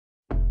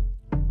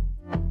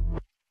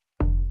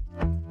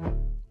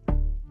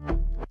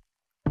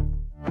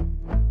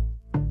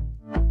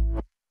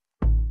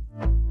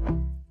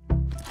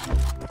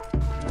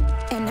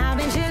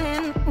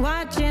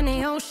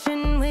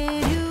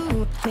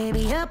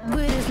up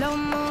with a slow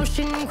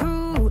motion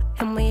crew,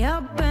 and we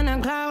up in our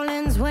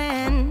growlings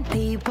when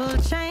people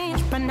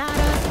change, but not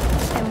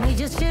us. And we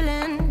just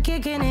chillin',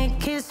 kicking it,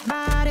 kissed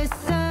by the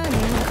sun.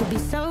 Could be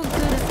so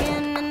good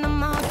again in the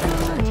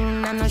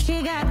mountain. I know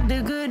she got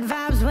the good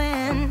vibes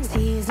when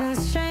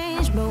seasons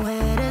change, but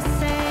we're the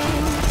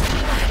same.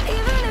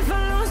 Even if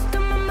I lost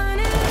all my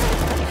money,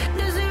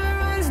 the zero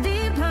runs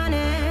deep, honey.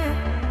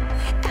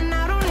 And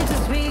I don't need to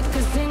speak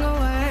a single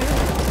word,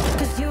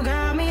 'cause you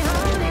got me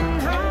holding.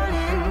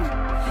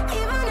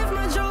 Even if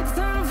my jokes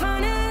aren't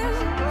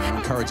funny.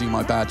 Encouraging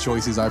my bad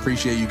choices. I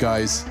appreciate you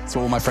guys. That's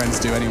what all my friends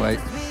do anyway.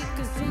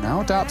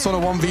 Now Daps on a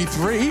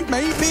 1v3.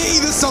 Maybe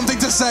there's something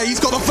to say. He's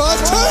got the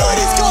first two and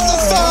he's got the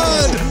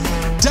third.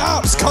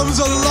 Daps comes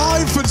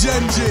alive for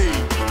Gen.G.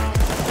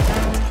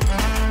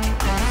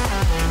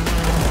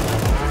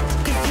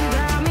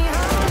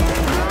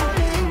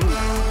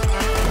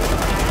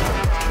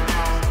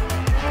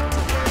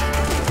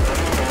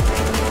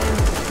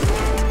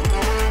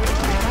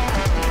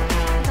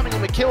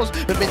 Kills,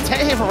 but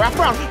Mintet here for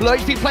wraparound. Low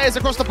HP players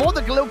across the board.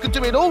 The Galil could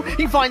do it all.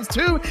 He finds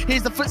two.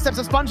 Here's the footsteps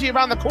of Spongy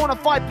around the corner.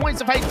 5 points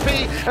of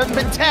HP, and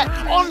Mintet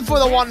on for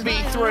the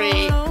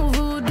 1v3.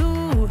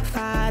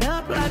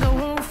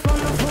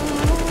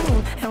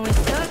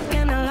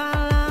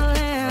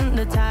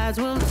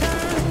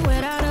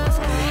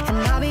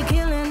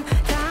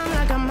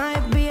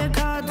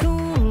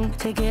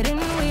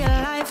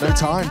 No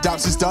time,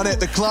 Daps has done it.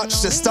 The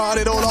clutch to start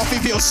it all off. He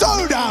feels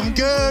so damn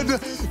good.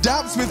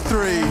 Daps with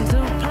 3.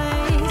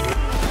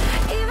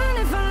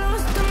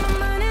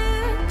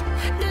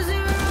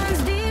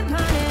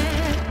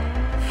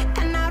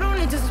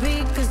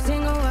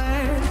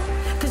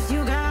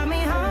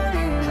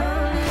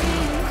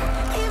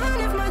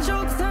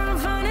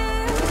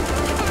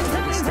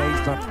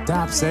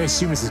 Daps, they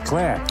assume this is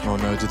clear. Oh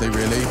no, did they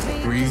really?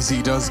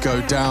 Breezy does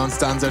go down.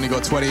 Stan's only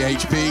got 20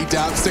 HP.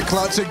 Daps to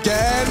clutch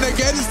again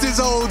against his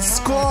old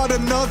squad.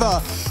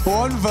 Another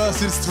 1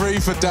 versus 3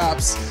 for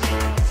Daps.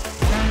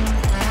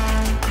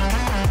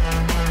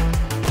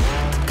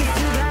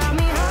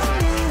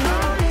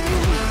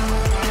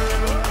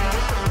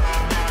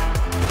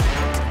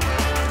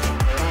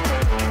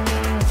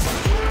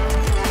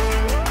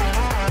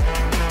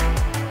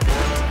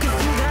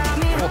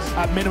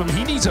 At minimum,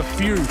 he needs a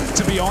few,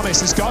 to be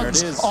honest. His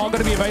guns are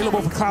going to be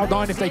available for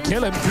Cloud9 if they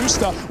kill him.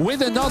 Kusta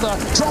with another,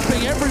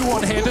 dropping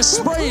everyone here. The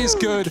spray is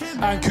good,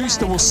 and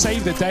Kusta will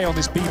save the day on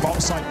this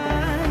B-bot site.